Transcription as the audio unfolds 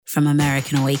From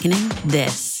American Awakening,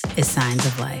 this is Signs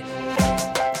of Life.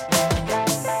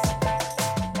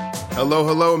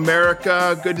 Hello,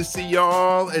 America. Good to see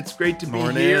y'all. It's great to be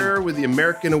here with the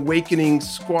American Awakening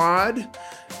squad,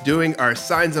 doing our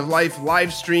Signs of Life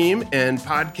live stream and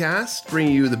podcast,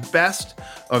 bringing you the best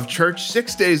of church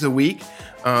 6 days a week,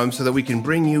 so that we can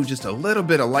bring you just a little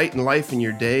bit of light and life in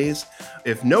your days.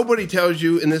 If nobody tells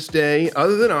you in this day,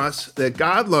 other than us, that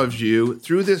God loves you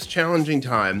through this challenging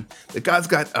time, that God's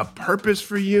got a purpose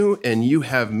for you and you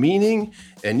have meaning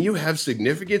and you have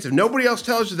significance, if nobody else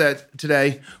tells you that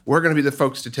today, we're going to be the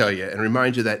folks to tell you and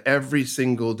remind you that every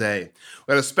single day.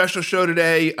 We got a special show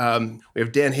today. We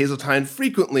have Dan Haseltine,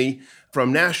 frequently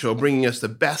from Nashville, bringing us the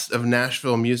best of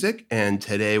Nashville music. And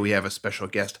today we have a special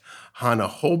guest, Hannah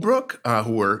Holbrook,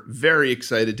 who we're very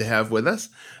excited to have with us.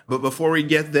 But before we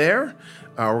get there,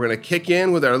 we're going to kick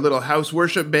in with our little house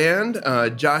worship band.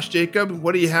 Josh Jacob,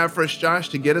 what do you have for us, Josh,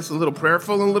 to get us a little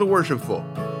prayerful and a little worshipful?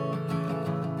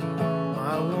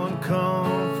 My one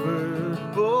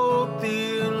comfort, both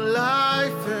in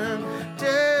life and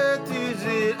death, is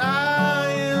that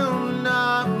I am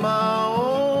not my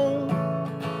own.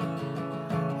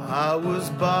 I was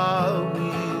bought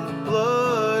with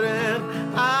blood and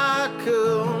I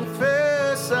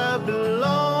confess I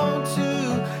belong to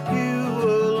you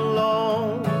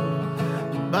alone.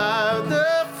 By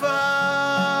the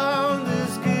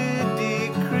Father's good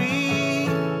decree,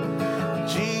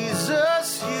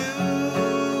 Jesus,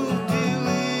 you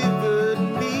delivered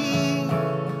me.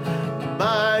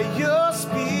 By your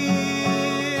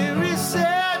Spirit,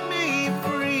 set me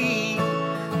free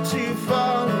to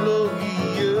follow you.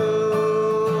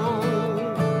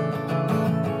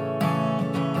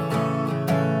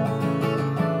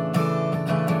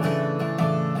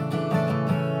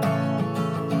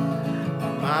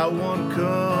 My one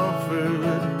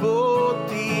comfort,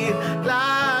 both in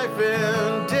life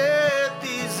and death,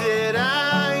 is that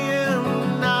I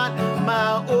am not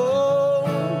my own.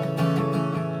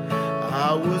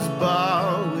 I was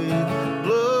bought with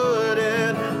blood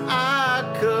and I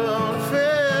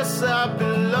confess I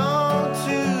belong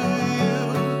to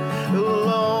you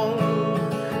alone.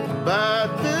 By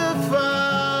the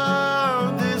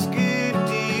Father's good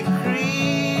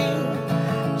decree,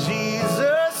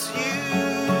 Jesus,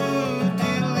 you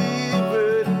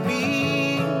delivered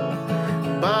me.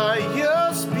 By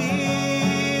your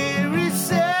Spirit,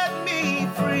 set me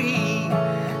free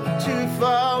to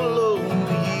follow you.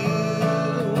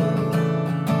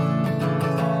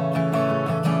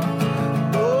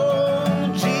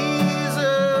 Oh,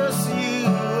 Jesus, you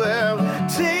have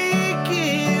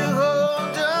taken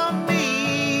hold of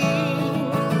me.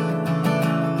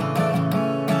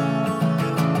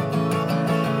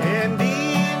 And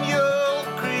in your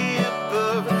grip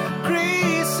of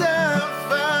grace, I'm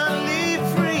finally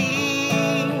free.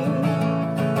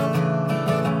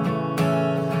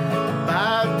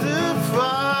 By the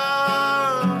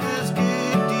Father's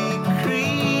good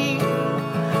decree,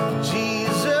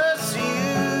 Jesus,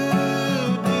 you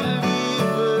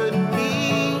delivered me.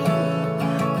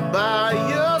 By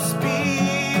your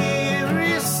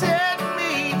Spirit, set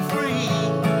me free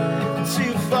to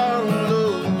follow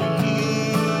you.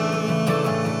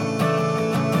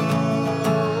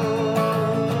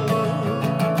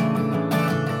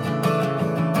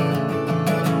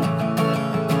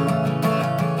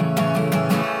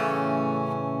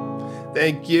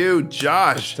 Thank you,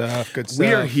 Josh. Good stuff. We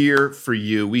are here for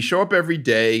you. We show up every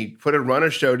day, run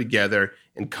a show together,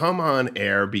 and come on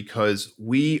air because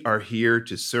we are here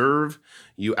to serve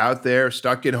you out there,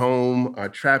 stuck at home,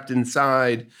 trapped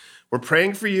inside. We're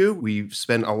praying for you. We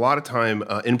spend a lot of time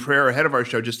in prayer ahead of our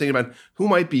show, just thinking about who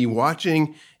might be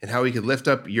watching and how we could lift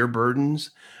up your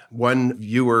burdens. One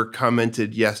viewer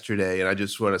commented yesterday, and I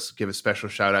just want to give a special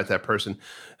shout out to that person,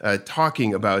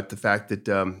 talking about the fact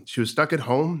that she was stuck at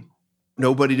home,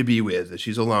 nobody to be with, that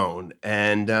she's alone,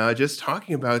 and just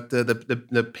talking about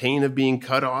the pain of being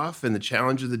cut off and the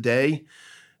challenge of the day.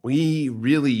 We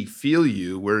really feel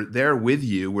you. We're there with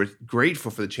you. We're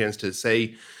grateful for the chance to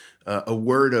say a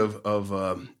word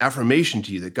of affirmation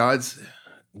to you that God's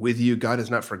with you. God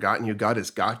has not forgotten you. God has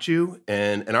got you.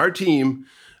 And our team,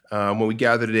 when we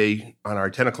gather today on our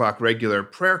 10 o'clock regular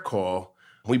prayer call,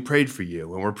 we prayed for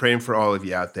you, and we're praying for all of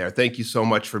you out there. Thank you so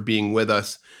much for being with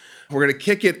us. We're going to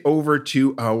kick it over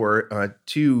to our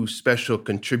two special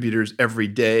contributors every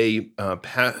day,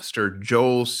 Pastor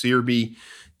Joel Searby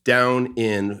down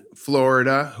in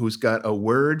Florida, who's got a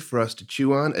word for us to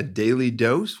chew on, a daily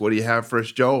dose. What do you have for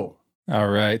us, Joel? All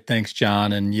right. Thanks,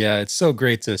 John. And yeah, it's so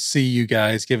great to see you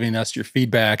guys giving us your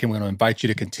feedback. And we want to invite you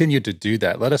to continue to do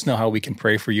that. Let us know how we can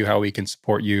pray for you, how we can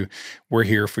support you. We're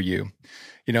here for you.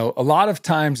 A lot of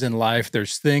times in life,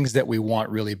 there's things that we want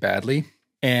really badly.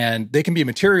 And they can be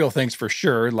material things for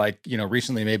sure. Like,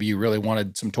 recently maybe you really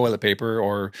wanted some toilet paper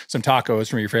or some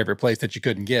tacos from your favorite place that you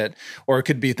couldn't get. Or it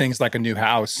could be things like a new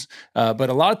house.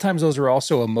 But a lot of times those are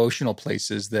also emotional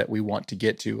places that we want to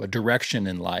get to, a direction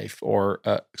in life or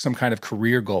some kind of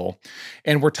career goal.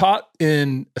 And we're taught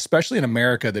especially in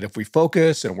America, that if we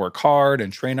focus and work hard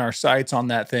and train our sights on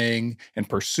that thing and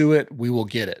pursue it, we will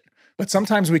get it. But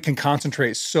sometimes we can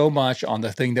concentrate so much on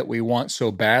the thing that we want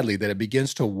so badly that it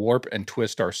begins to warp and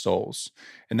twist our souls.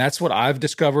 And that's what I've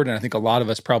discovered, and I think a lot of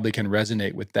us probably can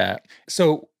resonate with that.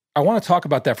 So I want to talk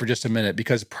about that for just a minute,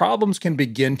 because problems can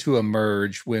begin to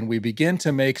emerge when we begin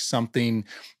to make something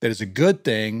that is a good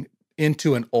thing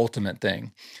into an ultimate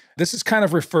thing. This is kind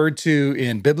of referred to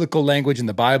in biblical language in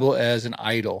the Bible as an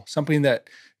idol, something that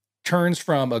turns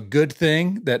from a good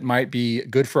thing that might be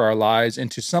good for our lives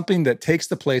into something that takes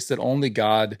the place that only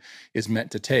God is meant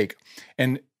to take.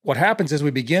 And what happens is we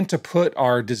begin to put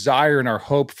our desire and our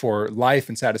hope for life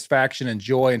and satisfaction and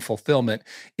joy and fulfillment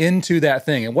into that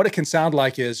thing. And what it can sound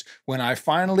like is, when I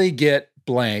finally get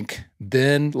blank,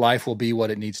 then life will be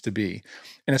what it needs to be.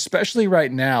 And especially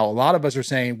right now, a lot of us are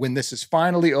saying, when this is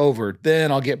finally over,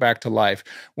 then I'll get back to life.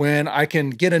 When I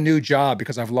can get a new job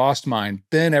because I've lost mine,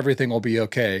 then everything will be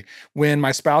okay. When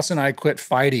my spouse and I quit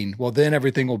fighting, well, then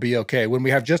everything will be okay. When we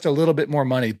have just a little bit more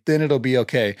money, then it'll be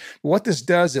okay. What this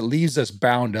does, it leaves us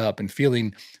bound up and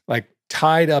feeling like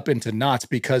tied up into knots,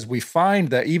 because we find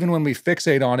that even when we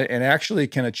fixate on it and actually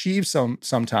can achieve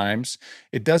sometimes,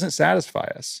 it doesn't satisfy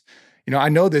us. I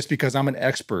know this because I'm an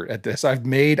expert at this. I've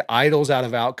made idols out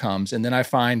of outcomes, and then I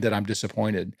find that I'm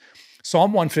disappointed.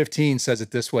 Psalm 115 says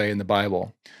it this way in the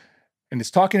Bible, and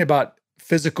it's talking about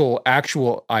physical,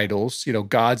 actual idols,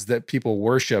 gods that people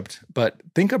worshiped. But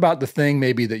think about the thing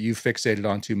maybe that you fixated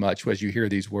on too much as you hear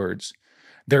these words.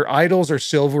 Their idols are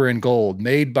silver and gold,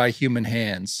 made by human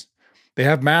hands. They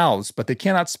have mouths, but they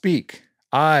cannot speak,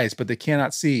 eyes, but they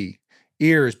cannot see,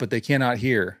 ears, but they cannot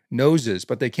hear, noses,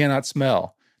 but they cannot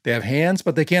smell. They have hands,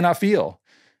 but they cannot feel,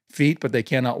 feet, but they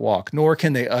cannot walk, nor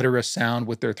can they utter a sound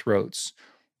with their throats.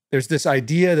 There's this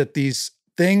idea that these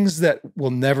things that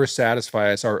will never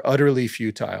satisfy us are utterly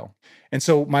futile. And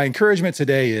so my encouragement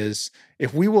today is,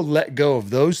 if we will let go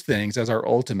of those things as our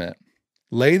ultimate,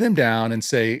 lay them down and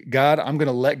say, God, I'm going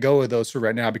to let go of those for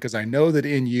right now, because I know that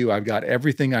in you, I've got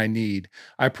everything I need.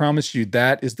 I promise you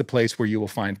that is the place where you will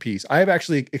find peace. I have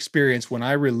actually experienced, when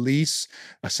I release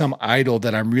some idol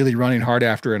that I'm really running hard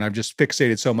after and I've just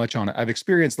fixated so much on it, I've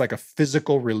experienced like a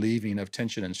physical relieving of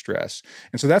tension and stress.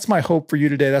 And so that's my hope for you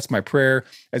today. That's my prayer.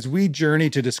 As we journey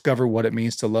to discover what it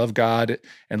means to love God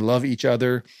and love each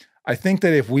other, I think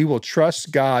that if we will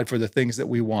trust God for the things that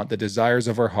we want, the desires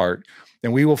of our heart,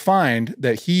 then we will find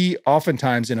that he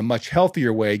oftentimes in a much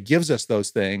healthier way gives us those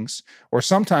things. Or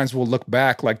sometimes we'll look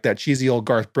back like that cheesy old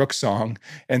Garth Brooks song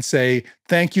and say,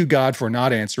 thank you, God, for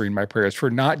not answering my prayers,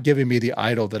 for not giving me the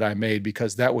idol that I made,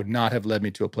 because that would not have led me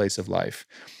to a place of life.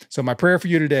 So my prayer for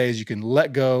you today is you can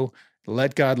let go,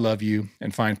 let God love you,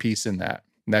 and find peace in that.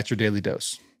 And that's your daily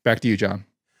dose. Back to you, John.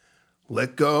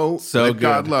 Let go, let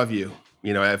God love you.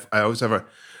 I always have a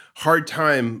hard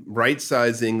time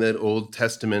right-sizing that Old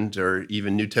Testament or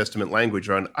even New Testament language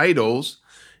around idols,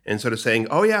 and sort of saying,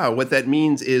 oh yeah, what that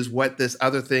means is what this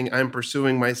other thing I'm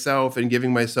pursuing myself and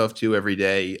giving myself to every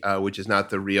day, which is not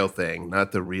the real thing,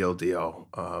 not the real deal.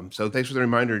 So thanks for the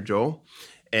reminder, Joel.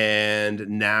 And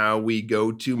now we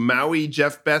go to Maui.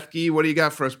 Jeff Bethke, what do you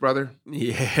got for us, brother?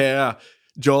 Yeah,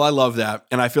 Joel, I love that.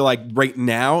 And I feel like right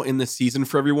now in the season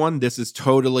for everyone, this is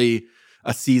totally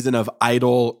a season of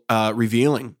idol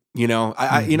revealing.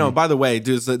 By the way,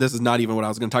 this is not even what I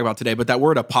was going to talk about today, but that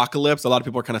word apocalypse, a lot of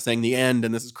people are kind of saying the end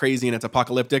and this is crazy and it's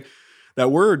apocalyptic. That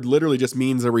word literally just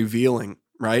means a revealing,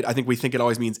 right? I think we think it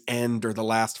always means end or the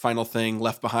last final thing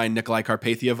left behind, Nikolai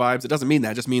Carpathia vibes. It doesn't mean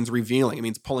that. It just means revealing. It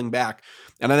means pulling back.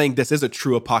 And I think this is a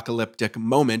true apocalyptic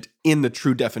moment in the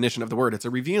true definition of the word. It's a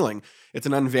revealing. It's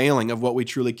an unveiling of what we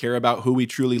truly care about, who we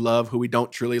truly love, who we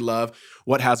don't truly love,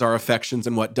 what has our affections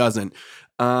and what doesn't.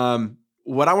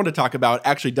 What I want to talk about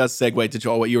actually does segue to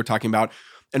Joel, what you were talking about.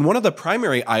 And one of the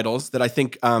primary idols that I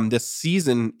think this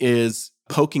season is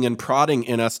poking and prodding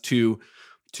in us to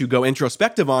go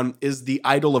introspective on is the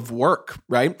idol of work,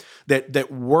 right?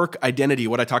 That work identity,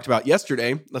 what I talked about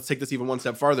yesterday, let's take this even one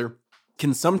step farther,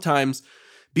 can sometimes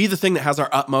be the thing that has our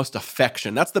utmost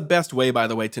affection. That's the best way, by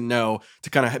the way, to know, to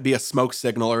kind of be a smoke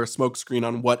signal or a smoke screen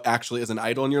on what actually is an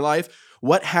idol in your life.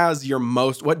 What draws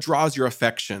your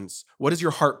affections? What does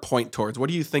your heart point towards? What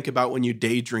do you think about when you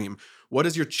daydream? What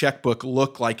does your checkbook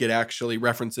look like it actually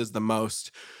references the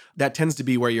most? that tends to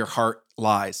be where your heart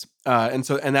lies. And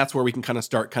that's where we can kind of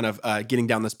start getting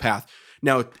down this path.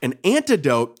 Now, an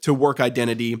antidote to work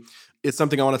identity is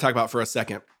something I want to talk about for a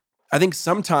second. I think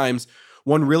sometimes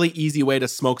one really easy way to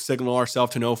smoke signal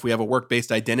ourselves to know if we have a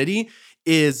work-based identity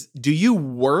is, do you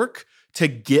work to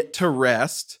get to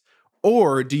rest,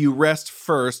 or do you rest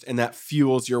first and that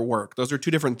fuels your work? Those are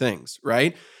two different things,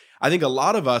 right? I think a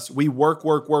lot of us, we work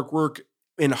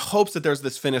in hopes that there's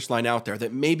this finish line out there,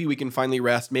 that maybe we can finally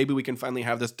rest, maybe we can finally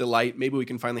have this delight, maybe we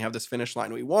can finally have this finish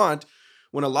line we want,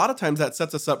 when a lot of times that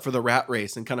sets us up for the rat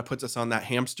race and kind of puts us on that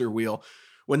hamster wheel,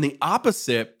 when the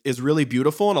opposite is really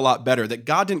beautiful and a lot better, that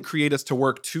God didn't create us to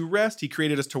work to rest, he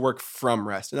created us to work from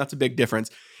rest. And that's a big difference.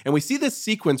 And we see this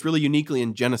sequence really uniquely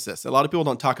in Genesis. A lot of people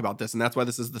don't talk about this, and that's why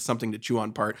this is the something to chew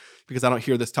on part, because I don't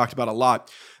hear this talked about a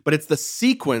lot. But it's the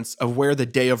sequence of where the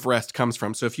day of rest comes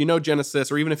from. So if you know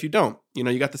Genesis, or even if you don't,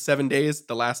 you got the 7 days.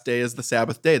 The last day is the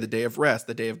Sabbath day, the day of rest,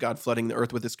 the day of God flooding the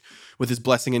earth with his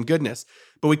blessing and goodness.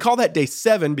 But we call that day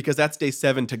 7 because that's day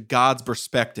 7 to God's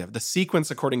perspective. The sequence,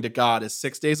 according to God, is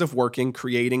 6 days of working,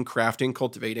 creating, crafting,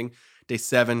 cultivating. Day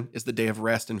 7 is the day of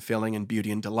rest and filling and beauty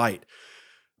and delight.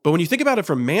 But when you think about it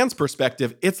from man's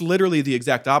perspective, it's literally the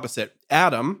exact opposite.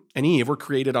 Adam and Eve were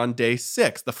created on day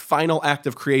 6, the final act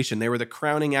of creation. They were the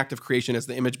crowning act of creation as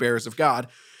the image bearers of God.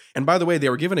 And by the way, they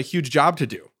were given a huge job to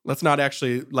do. Let's not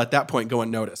actually let that point go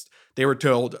unnoticed. They were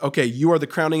told, okay, you are the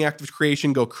crowning act of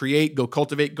creation. Go create, go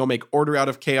cultivate, go make order out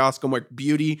of chaos, go make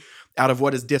beauty out of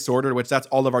what is disordered, which that's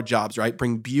all of our jobs, right?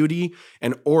 Bring beauty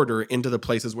and order into the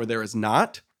places where there is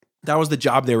not. That was the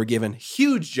job they were given.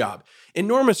 Huge job,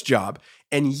 enormous job.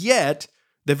 And yet,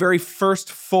 the very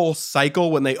first full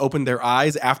cycle when they opened their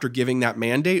eyes after giving that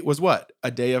mandate was what?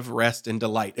 A day of rest and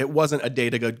delight. It wasn't a day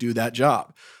to go do that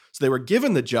job. So they were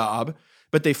given the job,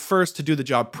 but they first, to do the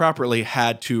job properly,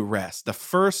 had to rest. The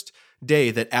first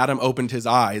day that Adam opened his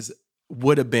eyes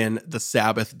would have been the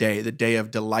Sabbath day, the day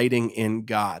of delighting in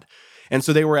God. And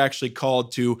so they were actually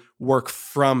called to work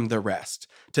from the rest,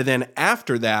 to then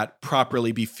after that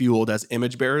properly be fueled as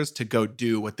image bearers to go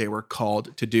do what they were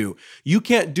called to do. You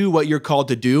can't do what you're called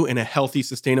to do in a healthy,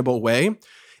 sustainable way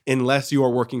unless you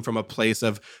are working from a place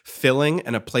of filling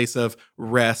and a place of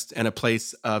rest and a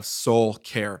place of soul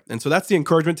care. And so that's the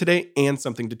encouragement today and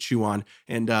something to chew on.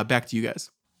 And back to you guys.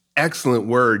 Excellent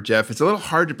word, Jeff. It's a little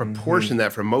hard to proportion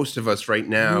that for most of us right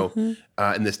now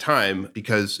in this time,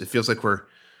 because it feels like we're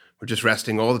just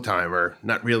resting all the time, or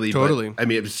not really. Totally. But, I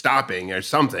mean, it's stopping or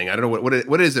something. I don't know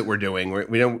what is it we're doing.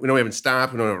 We haven't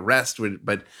stopped. We don't have rest.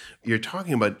 But you're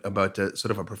talking about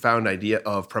sort of a profound idea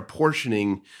of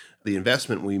proportioning the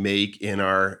investment we make in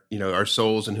our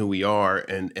souls and who we are,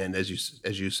 and as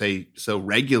you say so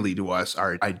regularly to us,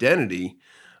 our identity.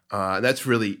 That's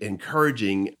really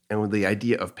encouraging, and with the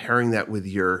idea of pairing that with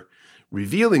your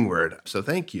revealing word. So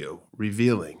thank you,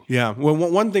 revealing. Yeah. Well,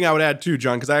 one thing I would add too,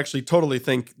 John, because I actually totally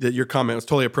think that your comment was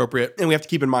totally appropriate, and we have to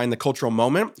keep in mind the cultural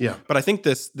moment. Yeah. But I think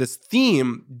this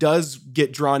theme does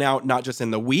get drawn out not just in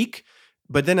the week,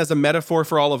 but then as a metaphor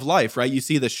for all of life, right? You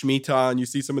see the Shemitah and you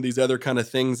see some of these other kind of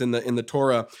things in the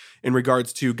Torah in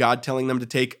regards to God telling them to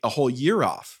take a whole year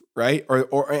off, right?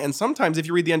 And sometimes if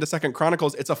you read the end of 2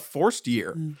 Chronicles, it's a forced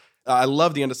year. I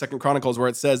love the end of 2 Chronicles where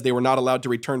it says they were not allowed to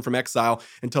return from exile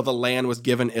until the land was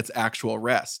given its actual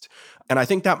rest. And I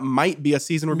think that might be a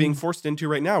season we're being forced into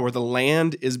right now, where the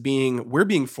land we're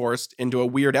being forced into a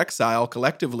weird exile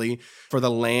collectively for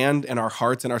the land and our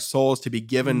hearts and our souls to be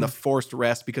given the forced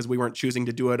rest because we weren't choosing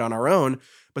to do it on our own.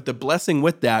 But the blessing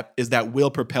with that is that will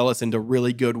propel us into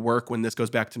really good work when this goes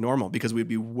back to normal, because we'll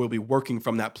be working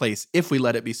from that place if we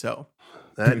let it be so.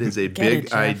 That is a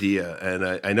big idea.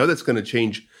 And I know that's going to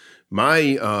change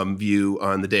my view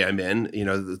on the day I'm in,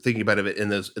 thinking about it in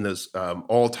those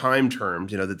all-time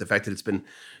terms, that the fact that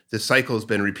this cycle has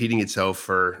been repeating itself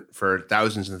for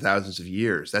thousands and thousands of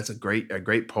years. That's a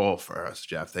great poll for us,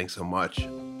 Jeff. Thanks so much.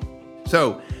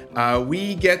 So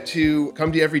we get to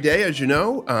come to you every day, as you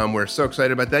know. We're so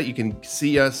excited about that. You can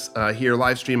see us here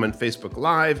live stream on Facebook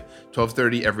Live,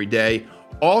 12:30 every day.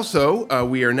 Also,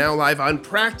 we are now live on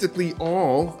practically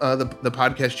all the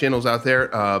podcast channels out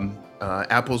there.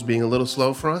 Apple's being a little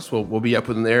slow for us. We'll be up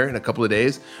in there in a couple of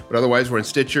days. But otherwise, we're in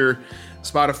Stitcher,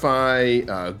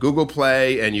 Spotify, Google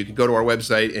Play, and you can go to our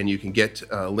website and you can get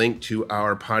a link to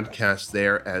our podcast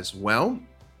there as well.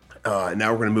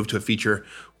 Now we're going to move to a feature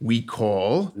we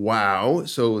call Wow.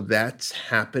 So that's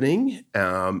happening,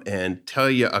 and tell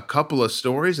you a couple of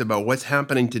stories about what's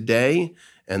happening today.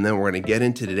 And then we're going to get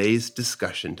into today's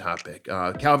discussion topic.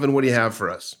 Calvin, what do you have for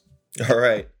us? All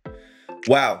right.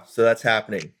 Wow. So that's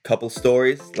happening. Couple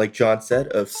stories, like John said,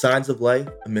 of signs of life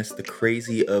amidst the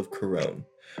crazy of Corona.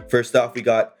 First off, we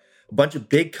got a bunch of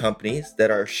big companies that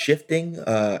are shifting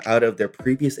out of their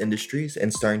previous industries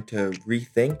and starting to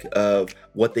rethink of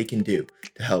what they can do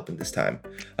to help in this time.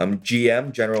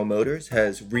 GM, General Motors,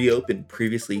 has reopened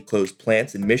previously closed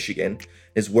plants in Michigan,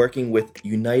 is working with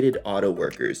United Auto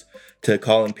Workers to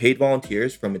call in paid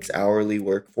volunteers from its hourly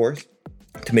workforce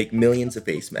to make millions of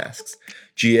face masks.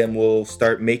 GM will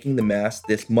start making the masks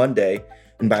this Monday,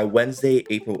 and by Wednesday,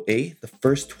 April 8th, the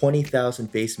first 20,000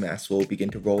 face masks will begin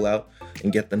to roll out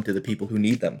and get them to the people who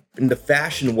need them. In the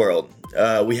fashion world,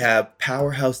 we have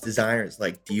powerhouse designers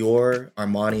like Dior,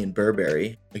 Armani, and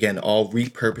Burberry, again, all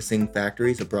repurposing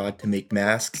factories abroad to make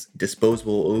masks,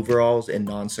 disposable overalls, and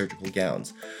non-surgical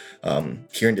gowns.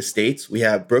 Here in the States, we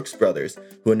have Brooks Brothers,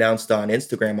 who announced on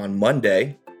Instagram on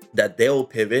Monday that they'll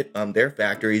pivot their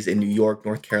factories in New York,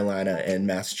 North Carolina, and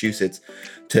Massachusetts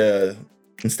to,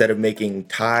 instead of making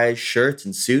ties, shirts,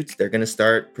 and suits, they're going to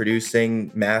start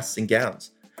producing masks and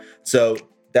gowns. So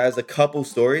that's a couple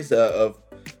stories of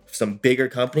some bigger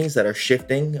companies that are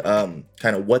shifting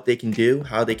kind of what they can do,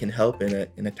 how they can help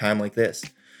in a time like this.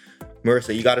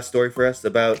 Marisa, you got a story for us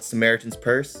about Samaritan's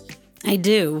Purse? I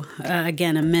do.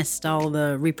 Again, amidst all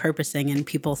the repurposing and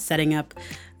people setting up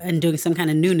and doing some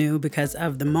kind of new because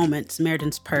of the moment,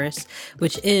 Samaritan's Purse,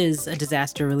 which is a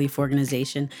disaster relief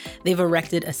organization, they've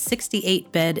erected a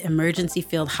 68-bed emergency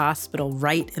field hospital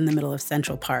right in the middle of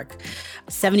Central Park.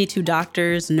 72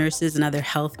 doctors, nurses, and other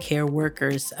healthcare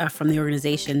workers from the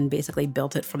organization basically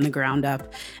built it from the ground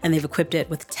up, and they've equipped it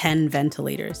with 10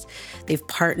 ventilators. They've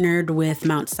partnered with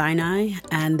Mount Sinai,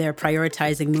 and they're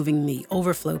prioritizing moving the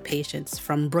overflow patients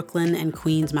from Brooklyn and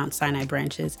Queens Mount Sinai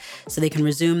branches so they can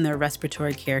resume their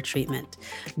respiratory care treatment.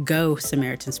 Go,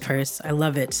 Samaritan's Purse. I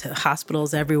love it.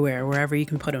 Hospitals everywhere, wherever you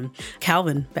can put them.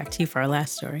 Calvin, back to you for our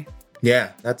last story.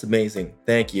 Yeah, that's amazing.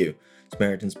 Thank you,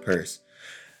 Samaritan's Purse.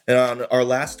 And on our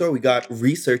last story, we got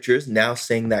researchers now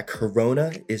saying that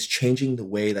Corona is changing the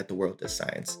way that the world does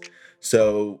science.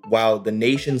 So while the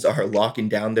nations are locking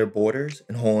down their borders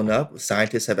and holding up,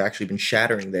 scientists have actually been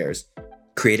shattering theirs,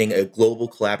 creating a global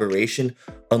collaboration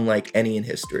unlike any in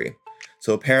history.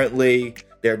 So apparently,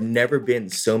 there have never been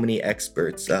so many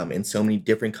experts in so many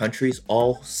different countries,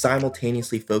 all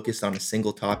simultaneously focused on a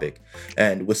single topic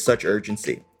and with such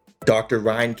urgency. Dr.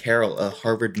 Ryan Carroll, a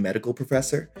Harvard medical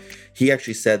professor, he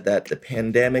actually said that the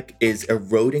pandemic is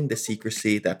eroding the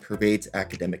secrecy that pervades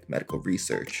academic medical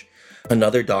research.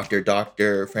 Another doctor,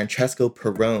 Dr. Francesco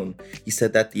Perrone, he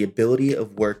said that the ability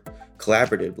of work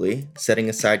collaboratively, setting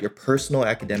aside your personal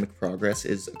academic progress,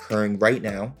 is occurring right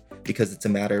now because it's a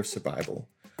matter of survival.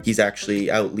 He's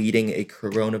actually out leading a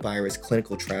coronavirus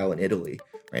clinical trial in Italy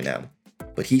right now.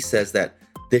 But he says that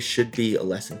this should be a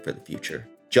lesson for the future.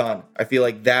 John, I feel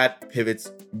like that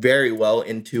pivots very well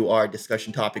into our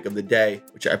discussion topic of the day,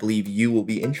 which I believe you will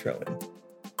be introing.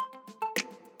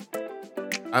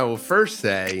 I will first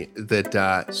say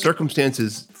that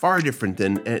circumstances far different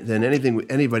than anything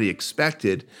anybody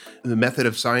expected. The method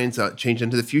of science changed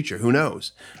into the future. Who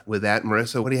knows? With that,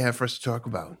 Marisa, what do you have for us to talk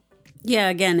about? Yeah,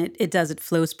 again, it does. It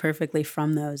flows perfectly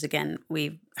from those. Again,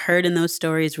 we've heard in those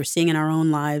stories, we're seeing in our own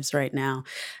lives right now.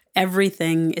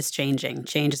 Everything is changing.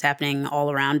 Change is happening all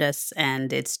around us,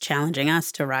 and it's challenging us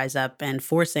to rise up and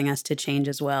forcing us to change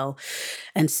as well.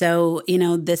 And so,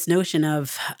 this notion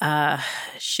of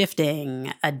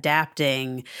shifting,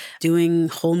 adapting, doing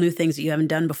whole new things that you haven't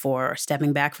done before, or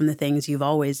stepping back from the things you've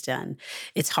always done,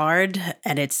 it's hard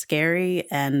and it's scary,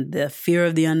 and the fear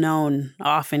of the unknown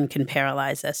often can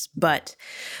paralyze us. But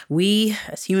we,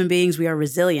 as human beings, we are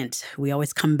resilient. We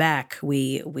always come back.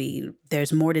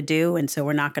 There's more to do, and so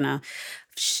we're not going to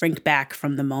shrink back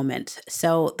from the moment.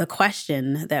 So the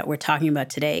question that we're talking about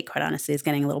today, quite honestly, is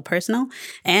getting a little personal,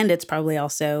 and it's probably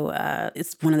also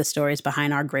it's one of the stories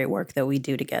behind our great work that we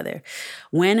do together.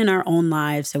 When in our own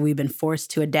lives have we been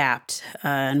forced to adapt,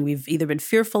 and we've either been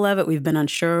fearful of it, we've been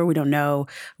unsure, we don't know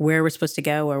where we're supposed to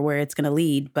go or where it's going to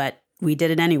lead, but we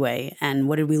did it anyway, and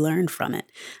what did we learn from it?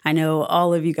 I know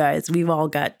all of you guys, we've all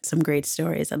got some great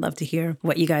stories. I'd love to hear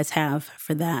what you guys have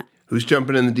for that. Who's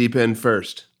jumping in the deep end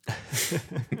first?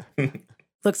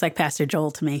 Looks like Pastor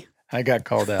Joel to me. I got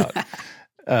called out.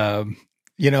 I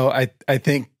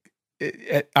think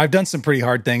I've done some pretty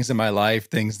hard things in my life,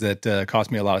 things that cost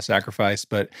me a lot of sacrifice.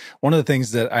 But one of the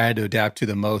things that I had to adapt to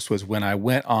the most was when I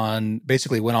went on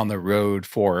the road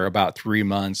for about 3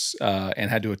 months and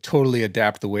had to totally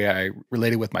adapt the way I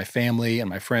related with my family and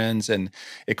my friends. And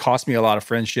it cost me a lot of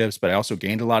friendships, but I also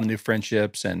gained a lot of new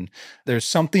friendships. And there's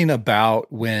something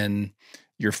about when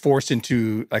you're forced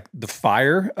into like the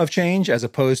fire of change, as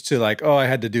opposed to like, oh, I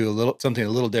had to do something a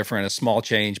little different, a small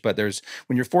change. But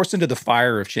when you're forced into the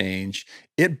fire of change,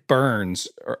 it burns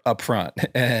up front.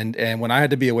 And when I had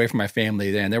to be away from my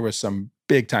family, then there was some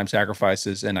big time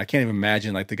sacrifices. And I can't even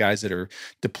imagine like the guys that are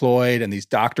deployed and these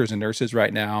doctors and nurses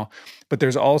right now. But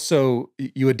there's also,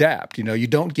 you adapt, you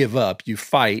don't give up, you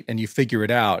fight and you figure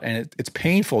it out. And it's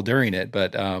painful during it.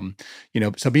 But,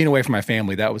 so being away from my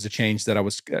family, that was a change that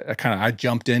I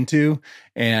jumped into,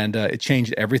 and it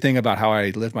changed everything about how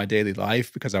I lived my daily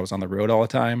life because I was on the road all the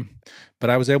time. But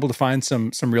I was able to find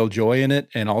some real joy in it.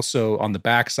 And also on the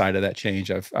backside of that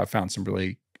change, I've found some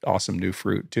really awesome new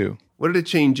fruit too. What did it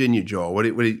change in you, Joel?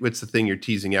 What's the thing you're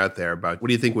teasing out there about? What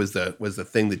do you think was the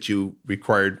thing that you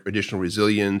required additional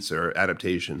resilience or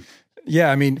adaptation?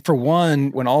 Yeah, I mean, for one,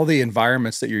 when all the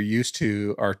environments that you're used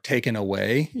to are taken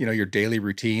away, your daily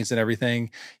routines and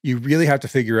everything, you really have to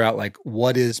figure out like,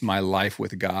 what is my life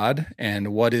with God and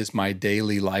what is my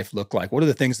daily life look like? What are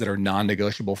the things that are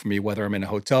non-negotiable for me, whether I'm in a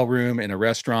hotel room, in a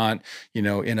restaurant, in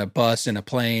a bus, in a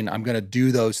plane? I'm going to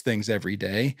do those things every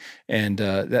day. And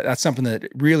that's something that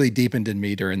really deepened in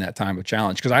me during that time of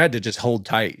challenge, because I had to just hold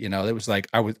tight. It was like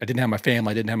I didn't have my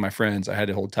family, I didn't have my friends. I had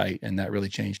to hold tight, and that really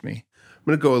changed me. I'm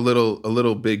going to go a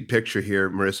little big picture here,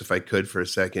 Marisa, if I could for a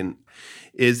second,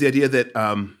 is the idea that,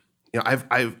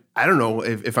 I don't know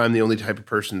if I'm the only type of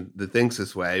person that thinks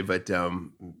this way, but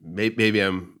maybe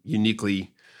I'm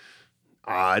uniquely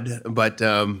odd, but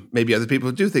maybe other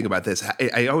people do think about this.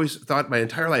 I always thought my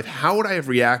entire life, how would I have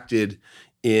reacted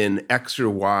in X or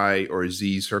Y or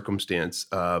Z circumstance,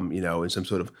 in some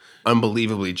sort of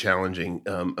unbelievably challenging,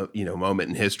 moment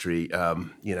in history,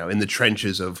 in the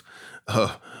trenches of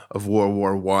World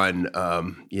War I,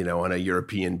 on a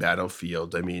European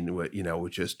battlefield. I mean,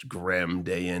 with just grim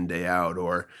day in, day out,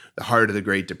 or the heart of the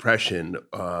Great Depression,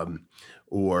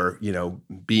 or,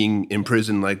 being in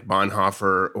prison like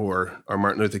Bonhoeffer or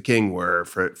Martin Luther King were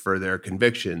for their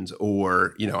convictions,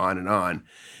 or, on and on.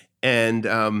 And,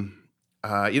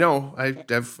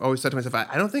 I've always said to myself,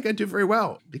 I don't think I do very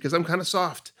well because I'm kind of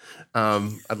soft.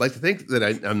 I'd like to think that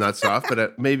I'm not soft,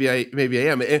 but maybe I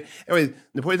am. Anyway,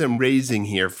 the point that I'm raising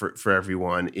here for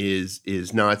everyone is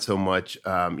not so much,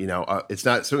 it's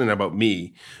not certainly not about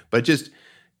me, but just,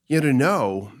 to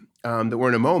know that we're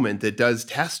in a moment that does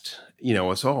test,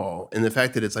 us all, and the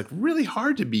fact that it's like really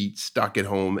hard to be stuck at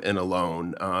home and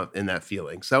alone in that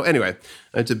feeling. So anyway,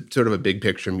 it's a sort of a big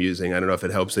picture musing. I don't know if it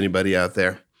helps anybody out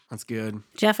there. That's good.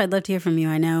 Jeff, I'd love to hear from you.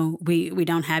 I know we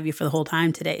don't have you for the whole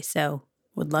time today, so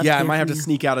would love to hear I might have from to you.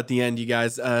 sneak out at the end, you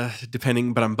guys,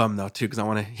 depending, but I'm bummed though, too, because I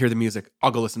want to hear the music.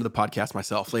 I'll go listen to the podcast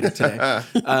myself later today.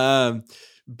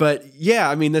 But yeah,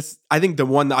 I mean, I think the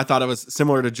one that I thought of was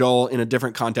similar to Joel in a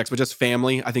different context, but just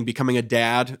family. I think becoming a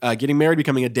dad, getting married,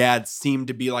 becoming a dad seemed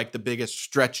to be like the biggest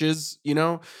stretches,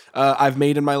 I've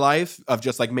made in my life of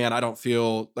just like, man, I don't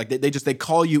feel like they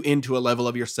call you into a level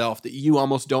of yourself that you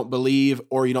almost don't believe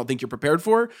or you don't think you're prepared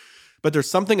for. But there's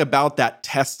something about that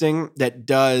testing that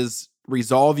does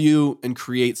resolve you and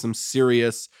create some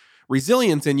serious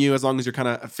resilience in you as long as you're kind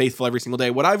of faithful every single day.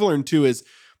 What I've learned too is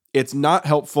it's not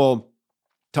helpful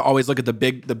to always look at the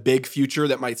big future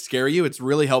that might scare you. It's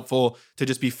really helpful to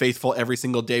just be faithful every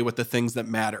single day with the things that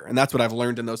matter. And that's what I've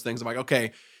learned in those things. I'm like,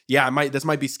 okay, yeah, this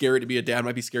might be scary to be a dad,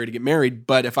 might be scary to get married,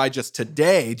 but if I just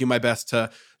today do my best to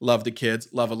love the kids,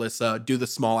 love Alyssa, do the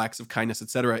small acts of kindness,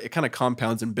 etc., it kind of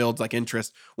compounds and builds like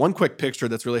interest. One quick picture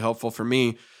that's really helpful for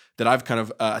me that I've kind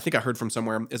of, I think I heard from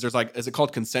somewhere is is it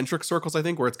called concentric circles, I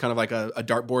think, where it's kind of like a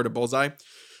dartboard, a bullseye.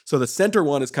 So the center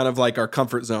one is kind of like our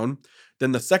comfort zone.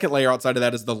 Then the second layer outside of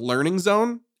that is the learning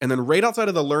zone. And then right outside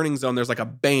of the learning zone, there's like a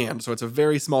band. So it's a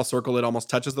very small circle that almost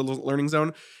touches the learning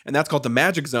zone. And that's called the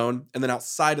magic zone. And then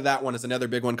outside of that one is another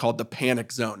big one called the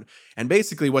panic zone. And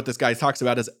basically what this guy talks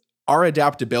about is our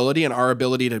adaptability and our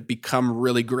ability to become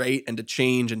really great and to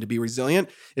change and to be resilient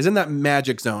is in that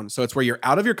magic zone. So it's where you're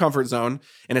out of your comfort zone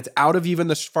and it's out of even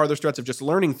the farther stretch of just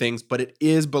learning things, but it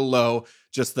is below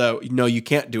just you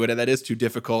can't do it. And that is too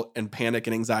difficult, and panic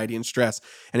and anxiety and stress.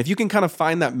 And if you can kind of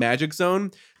find that magic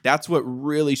zone, that's what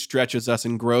really stretches us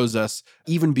and grows us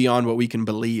even beyond what we can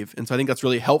believe. And so I think that's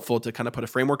really helpful to kind of put a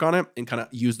framework on it and kind of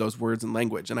use those words and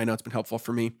language. And I know it's been helpful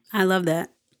for me. I love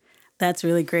that. That's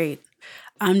really great.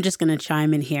 I'm just going to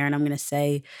chime in here and I'm going to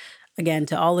say, again,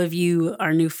 to all of you,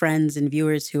 our new friends and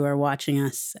viewers who are watching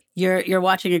us, you're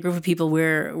watching a group of people.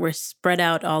 We're spread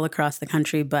out all across the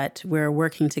country, but we're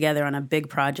working together on a big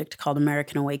project called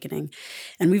American Awakening.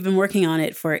 And we've been working on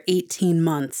it for 18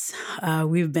 months.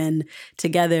 We've been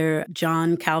together,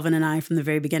 John, Calvin, and I, from the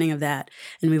very beginning of that.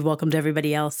 And we've welcomed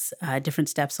everybody else different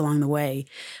steps along the way.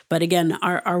 But again,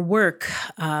 our work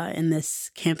in this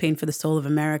campaign for the soul of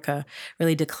America,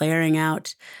 really declaring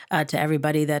out to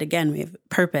everybody that, again, we have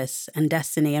purpose purpose and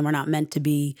destiny, and we're not meant to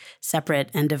be separate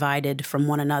and divided from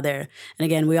one another. And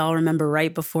again, we all remember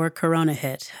right before Corona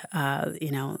hit,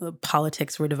 the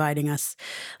politics were dividing us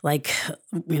like,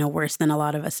 worse than a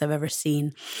lot of us have ever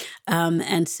seen.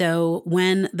 And so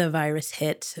when the virus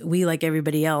hit, we, like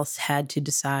everybody else, had to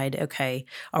decide, okay,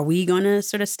 are we going to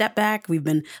sort of step back? We've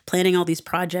been planning all these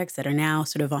projects that are now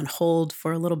sort of on hold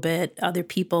for a little bit. Other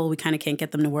people, we kind of can't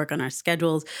get them to work on our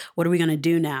schedules. What are we going to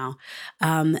do now?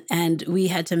 And we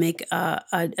had to make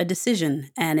a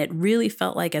decision. And it really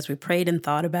felt like, as we prayed and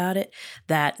thought about it,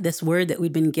 that this word that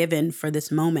we'd been given for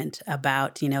this moment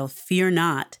about, fear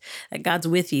not, that God's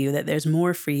with you, that there's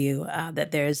more for you,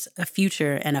 that there's a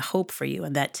future and a hope for you,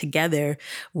 and that together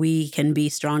we can be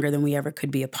stronger than we ever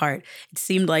could be apart. It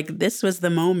seemed like this was the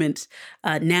moment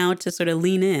now to sort of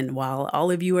lean in while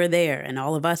all of you are there and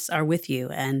all of us are with you,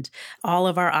 and all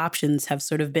of our options have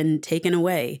sort of been taken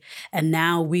away. And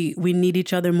now we need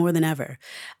each other more than ever.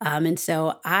 And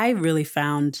so I really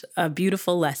found a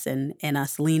beautiful lesson in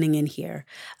us leaning in here,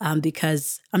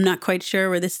 because I'm not quite sure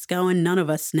where this is going. None of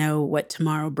us know what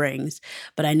tomorrow brings.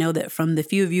 But I know that from the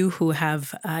few of you who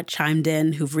have chimed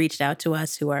in, who've reached out to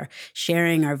us, who are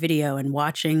sharing our video and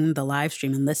watching the live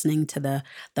stream and listening to the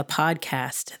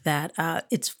podcast, that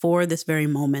it's for this very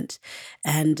moment.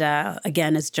 And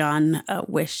again, as John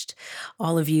wished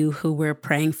all of you who we're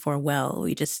praying for well,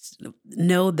 we just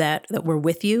know that we're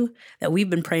with you, that we've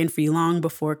been praying for you long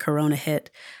before Corona hit,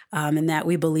 and that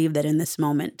we believe that in this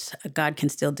moment, God can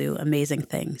still do amazing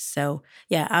things. So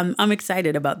yeah, I'm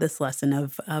excited about this lesson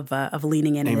of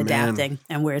leaning in and adapting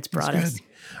and where it's brought us.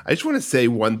 I just want to say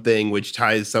one thing which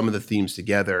ties some of the themes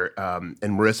together, and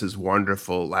Marisa's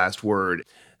wonderful last word.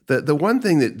 The one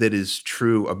thing that is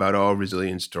true about all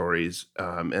resilience stories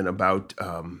and about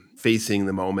facing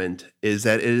the moment is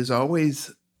that it is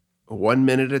always 1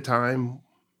 minute at a time,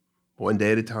 1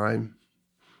 day at a time,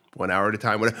 1 hour at a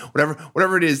time,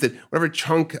 whatever it is, that whatever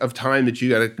chunk of time that you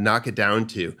got to knock it down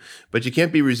to. But you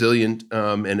can't be resilient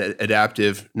and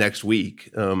adaptive next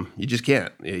week. You just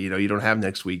can't. You don't have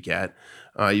next week yet.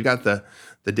 You got the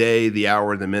day, the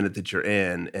hour, the minute that you're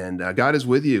in, and God is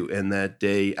with you in that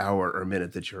day, hour, or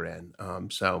minute that you're in.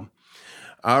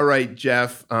 All right,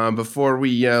 Jeff, before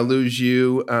we lose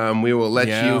you, we will let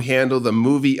you handle the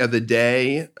movie of the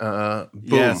day. Boom.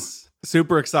 Yes.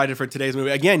 Super excited for today's movie.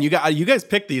 Again, you guys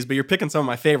picked these, but you're picking some of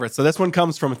my favorites. So this one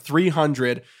comes from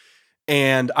 300,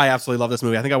 and I absolutely love this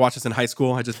movie. I think I watched this in high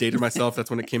school. I just dated myself. That's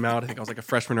when it came out. I think I was like a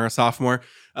freshman or a sophomore.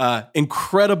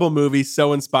 Incredible movie,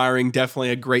 so inspiring.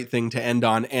 Definitely a great thing to end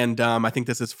on. And I think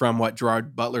this is from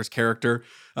Gerard Butler's character,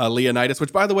 Leonidas,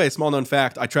 which, by the way, small known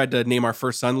fact, I tried to name our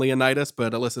first son Leonidas,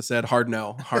 but Alyssa said hard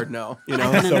no. I can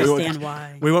understand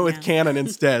why. We went with Cannon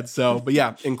instead. So, but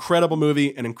yeah, incredible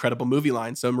movie, an incredible movie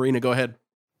line. So Marina, go ahead.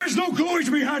 There's no glory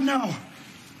to be had now.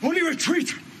 Only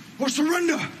retreat or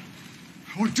surrender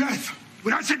or death.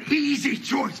 Well, that's an easy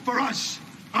choice for us,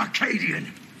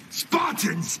 Arcadian.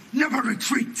 Spartans never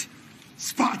retreat.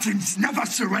 Spartans never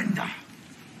surrender.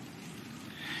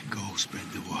 Go spread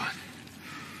the word.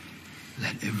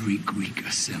 Let every Greek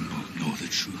assemble know the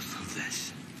truth of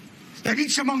this. Let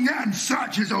each among them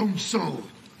search his own soul.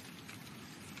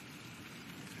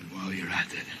 And while you're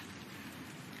at it,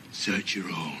 search your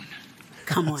own.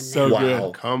 Come on now. So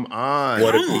good. Come on.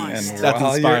 What a Come on. piece. And That's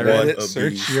while inspiring. you're at What it, a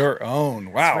search beast. your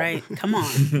own. Wow. That's right. Come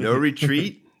on. No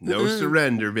retreat, no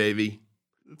surrender, baby.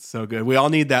 It's so good. We all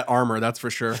need that armor, that's for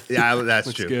sure. Yeah, that's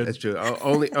Looks true. good. That's true.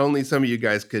 Only some of you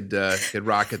guys could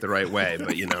rock it the right way,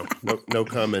 but no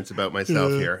comments about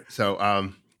myself here. So,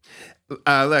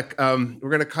 look, we're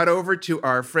gonna cut over to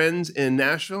our friends in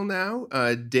Nashville now.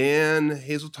 Dan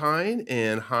Haseltine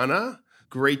and Hannah.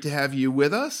 Great to have you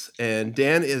with us. And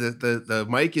Dan, the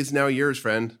mic is now yours,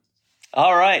 friend.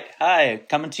 All right. Hi,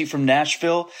 coming to you from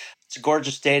Nashville. It's a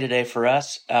gorgeous day today for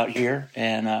us out here,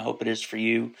 and I hope it is for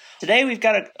you. Today we've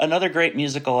got another great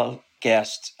musical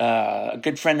guest, a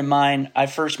good friend of mine. I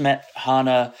first met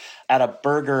Hannah at a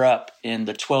Burger Up in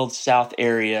the 12th South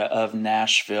area of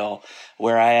Nashville,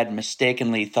 where I had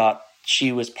mistakenly thought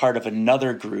she was part of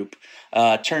another group.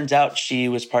 Turns out she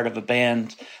was part of a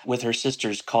band with her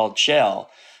sisters called SHEL,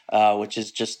 which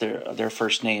is just their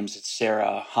first names. It's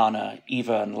Sarah, Hannah,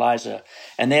 Eva, and Liza,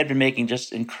 and they had been making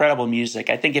just incredible music.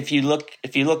 I think if you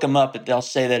look them up, they'll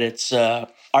say that it's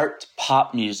art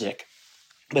pop music,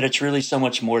 but it's really so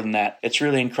much more than that. It's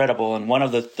really incredible. And one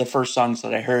of the first songs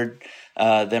that I heard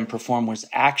them perform was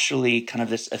actually kind of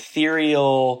this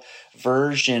ethereal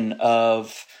version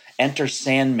of Enter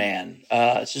Sandman.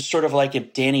 It's just sort of like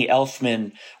if Danny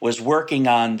Elfman was working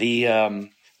on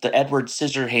the the Edward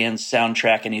Scissorhands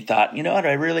soundtrack, and he thought, you know what,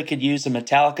 I really could use a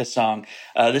Metallica song.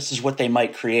 This is what they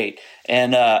might create.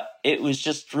 And it was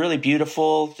just really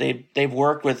beautiful. They've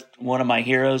worked with one of my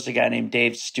heroes, a guy named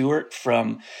Dave Stewart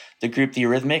from the group The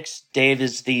Eurythmics. Dave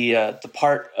is the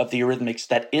part of The Eurythmics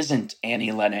that isn't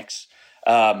Annie Lennox.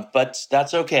 But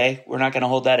that's okay. We're not going to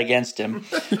hold that against him.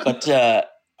 But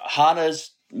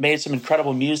Hannah's made some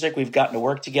incredible music. We've gotten to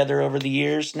work together over the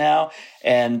years now.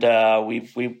 And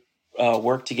we've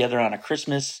worked together on a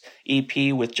Christmas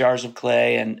EP with Jars of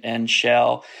Clay and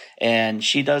SHEL. And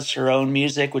she does her own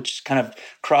music, which kind of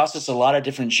crosses a lot of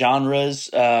different genres,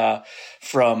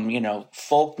 from,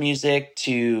 folk music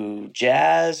to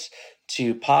jazz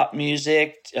to pop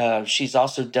music. She's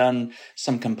also done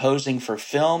some composing for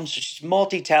films. She's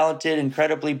multi-talented,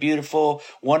 incredibly beautiful,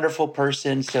 wonderful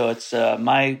person. So it's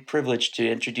my privilege to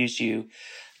introduce you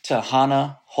to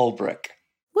Hannah Holbrook.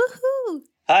 Woohoo!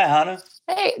 Hi, Hannah.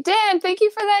 Hey, Dan, thank you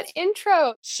for that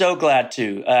intro. So glad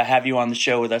to have you on the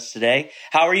show with us today.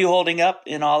 How are you holding up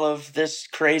in all of this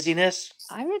craziness?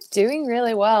 I'm doing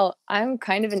really well. I'm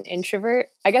kind of an introvert.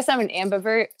 I guess I'm an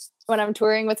ambivert. When I'm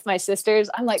touring with my sisters,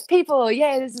 I'm like, people,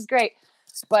 yay, this is great.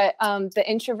 But the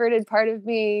introverted part of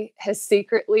me has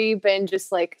secretly been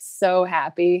just like so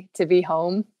happy to be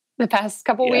home the past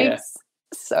couple weeks.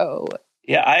 So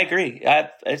yeah, I agree.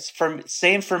 It's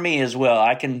same for me as well.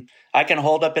 I can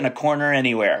hold up in a corner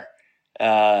anywhere.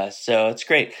 So it's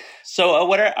great.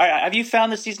 So have you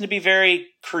found this season to be very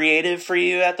creative for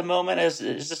you at the moment? Is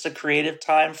this a creative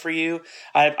time for you?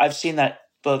 I've seen that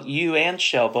both you and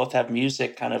SHEL both have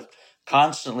music kind of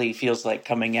constantly feels like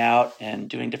coming out and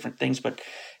doing different things, but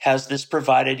has this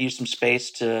provided you some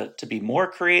space to be more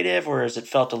creative, or has it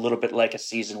felt a little bit like a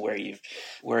season where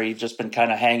you've just been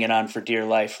kind of hanging on for dear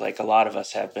life like a lot of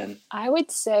us have been? I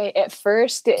would say at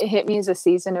first it hit me as a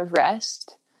season of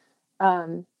rest.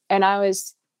 And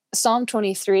Psalm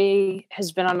 23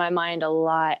 has been on my mind a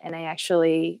lot, and I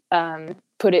actually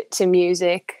put it to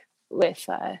music with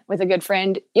a good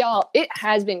friend. Y'all, it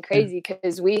has been crazy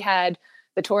because we had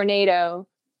the tornado,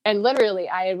 and literally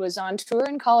I was on tour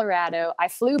in Colorado. I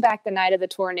flew back the night of the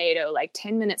tornado, like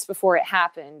 10 minutes before it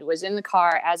happened, was in the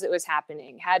car as it was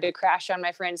happening, had to crash on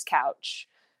my friend's couch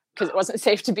because it wasn't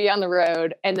safe to be on the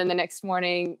road. And then the next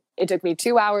morning, it took me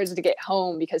 2 hours to get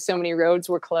home because so many roads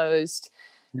were closed.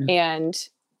 And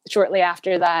shortly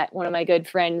after that, one of my good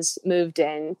friends moved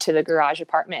in to the garage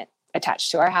apartment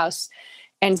attached to our house.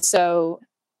 And so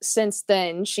since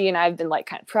then, she and I have been like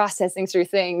kind of processing through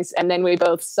things. And then we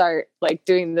both start like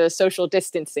doing the social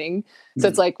distancing. So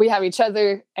it's like we have each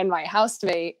other and my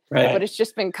housemate, but it's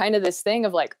just been kind of this thing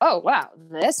of like, oh, wow,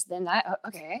 this, then that.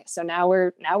 Okay. So now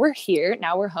we're here,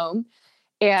 now we're home.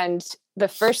 And the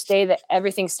first day that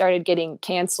everything started getting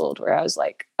canceled, where I was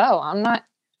like, oh, I'm not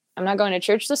going to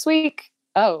church this week.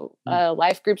 Oh,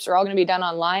 life groups are all going to be done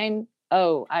online.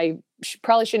 Oh, I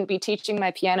probably shouldn't be teaching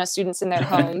my piano students in their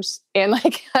homes. And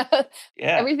like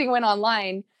everything went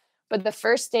online. But the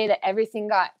first day that everything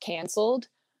got canceled,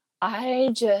 I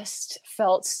just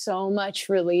felt so much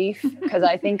relief because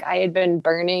I think I had been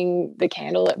burning the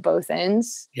candle at both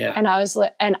ends. Yeah. And I was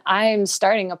like, and I'm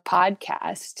starting a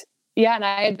podcast. Yeah. And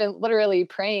I had been literally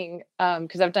praying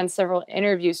because I've done several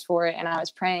interviews for it. And I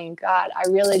was praying, God, I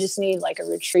really just need like a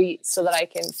retreat so that I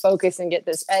can focus and get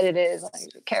this edited.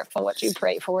 Like, be careful what you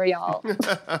pray for, y'all.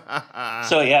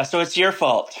 So it's your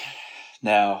fault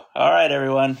now. All right,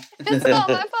 everyone. It's not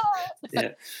my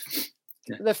fault.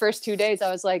 The first 2 days I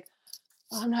was like,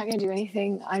 oh, I'm not going to do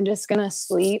anything. I'm just going to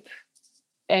sleep.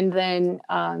 And then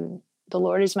the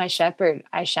Lord is my shepherd.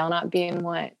 I shall not be in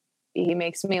want. He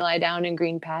makes me lie down in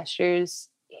green pastures.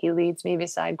 He leads me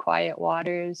beside quiet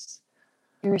waters.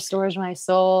 He restores my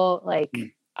soul. Like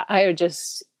I've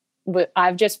just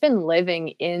been living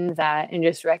in that and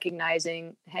just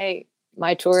recognizing, hey,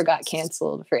 my tour got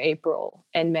canceled for April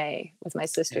and May with my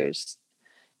sisters.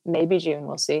 Maybe June,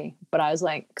 we'll see. But I was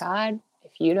like, God,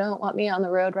 if you don't want me on the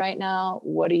road right now,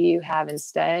 what do you have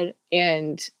instead?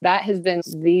 And that has been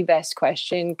the best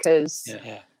question because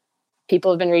people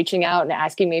have been reaching out and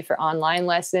asking me for online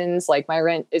lessons. Like my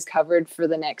rent is covered for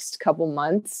the next couple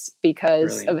months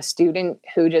because of a student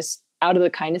who just out of the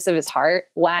kindness of his heart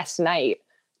last night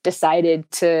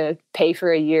decided to pay for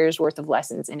a year's worth of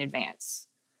lessons in advance.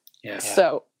 Yeah.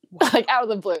 So like out of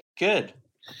the blue. Good.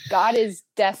 God is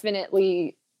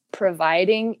definitely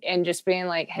providing and just being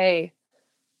like, hey,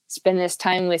 spend this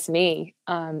time with me.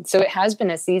 So it has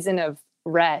been a season of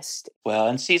rest. Well,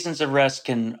 and seasons of rest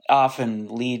can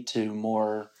often lead to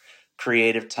more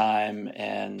creative time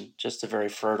and just a very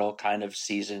fertile kind of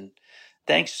season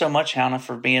Thanks so much, Hannah,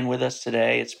 for being with us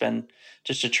today. It's been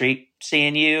just a treat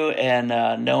seeing you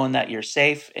and knowing that you're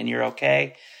safe and you're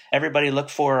okay. Everybody look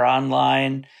for her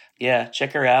online. Yeah,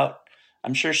 check her out.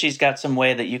 I'm sure she's got some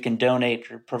way that you can donate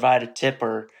or provide a tip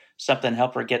or something,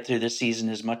 help her get through this season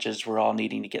as much as we're all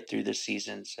needing to get through this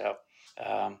season. So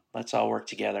let's all work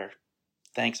together.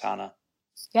 Thanks, Hannah.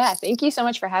 Yeah, thank you so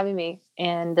much for having me.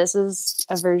 And this is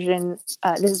this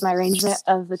is my arrangement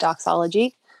of the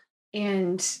doxology.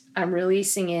 And I'm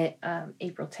releasing it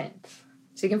April 10th.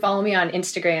 So you can follow me on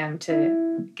Instagram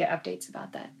to get updates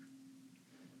about that.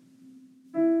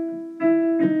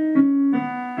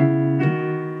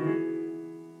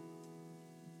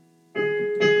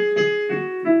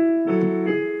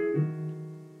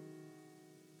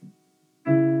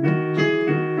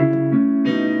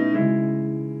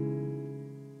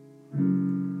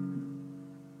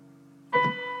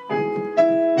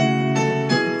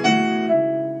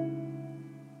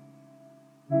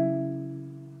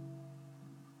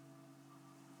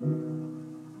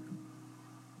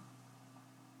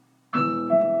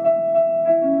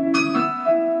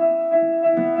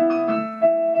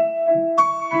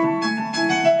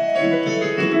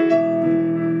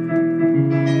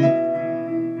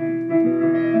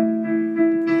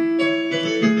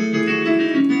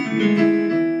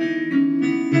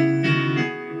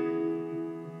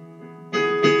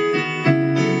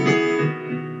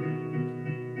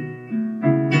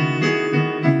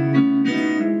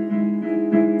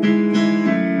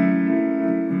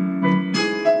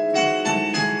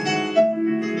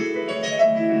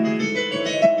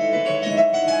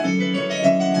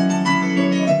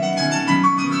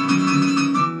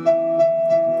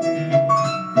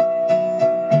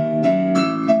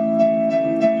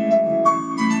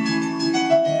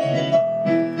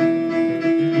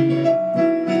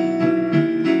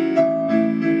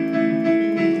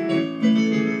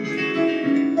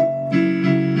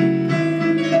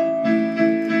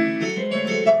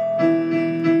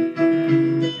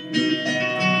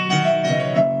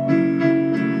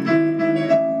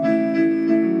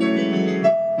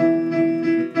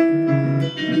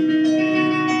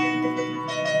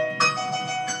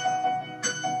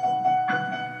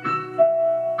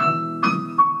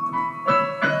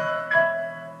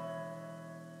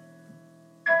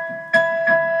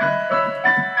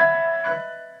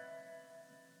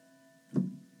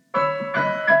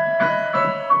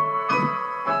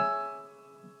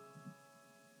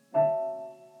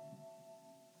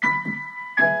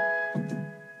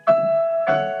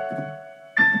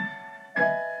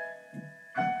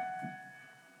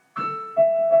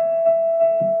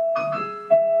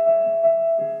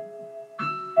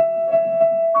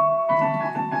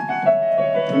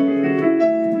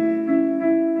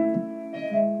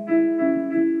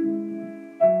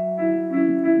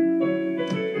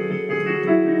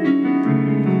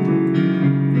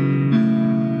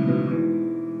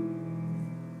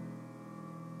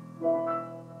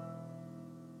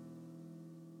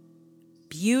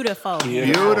 Beautiful.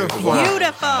 Beautiful.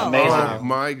 Amazing. Oh,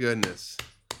 my goodness.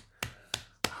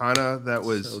 Hannah, that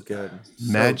was So good.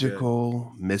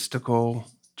 magical, mystical,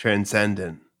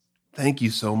 transcendent. Thank you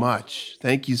so much.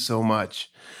 Thank you so much.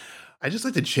 I just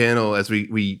like to channel, as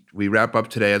we wrap up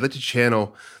today, I'd like to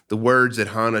channel the words that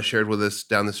Hannah shared with us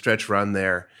down the stretch run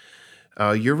there.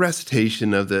 Your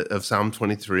recitation of Psalm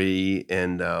 23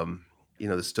 and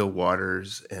the still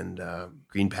waters and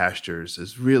green pastures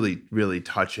is really, really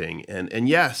touching. And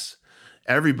yes,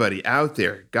 everybody out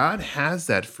there, God has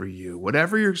that for you.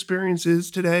 Whatever your experience is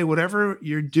today, whatever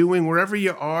you're doing, wherever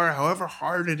you are, however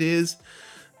hard it is,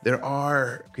 there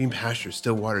are green pastures,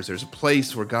 still waters. There's a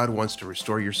place where God wants to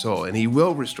restore your soul, and he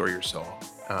will restore your soul.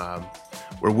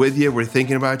 We're with you. We're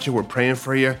thinking about you. We're praying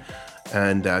for you.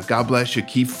 And God bless you.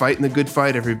 Keep fighting the good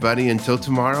fight, everybody. Until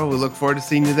tomorrow, we look forward to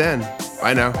seeing you then.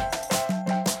 Bye now.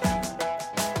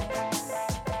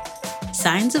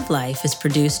 Signs of Life is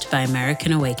produced by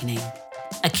American Awakening,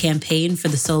 a campaign for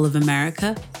the soul of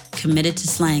America committed to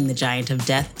slaying the giant of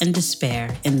death and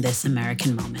despair in this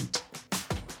American moment.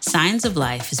 Signs of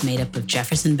Life is made up of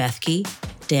Jefferson Bethke,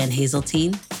 Dan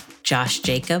Haseltine, Josh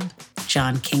Jacob,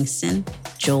 John Kingston,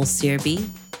 Joel Searby,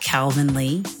 Calvin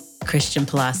Lee, Christian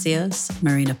Palacios,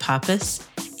 Marina Pappas,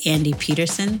 Andy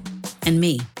Peterson, and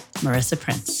me, Marisa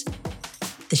Prince.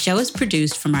 The show is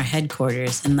produced from our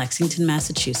headquarters in Lexington,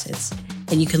 Massachusetts,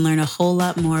 and you can learn a whole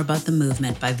lot more about the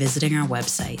movement by visiting our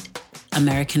website,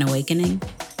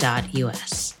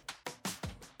 americanawakening.us.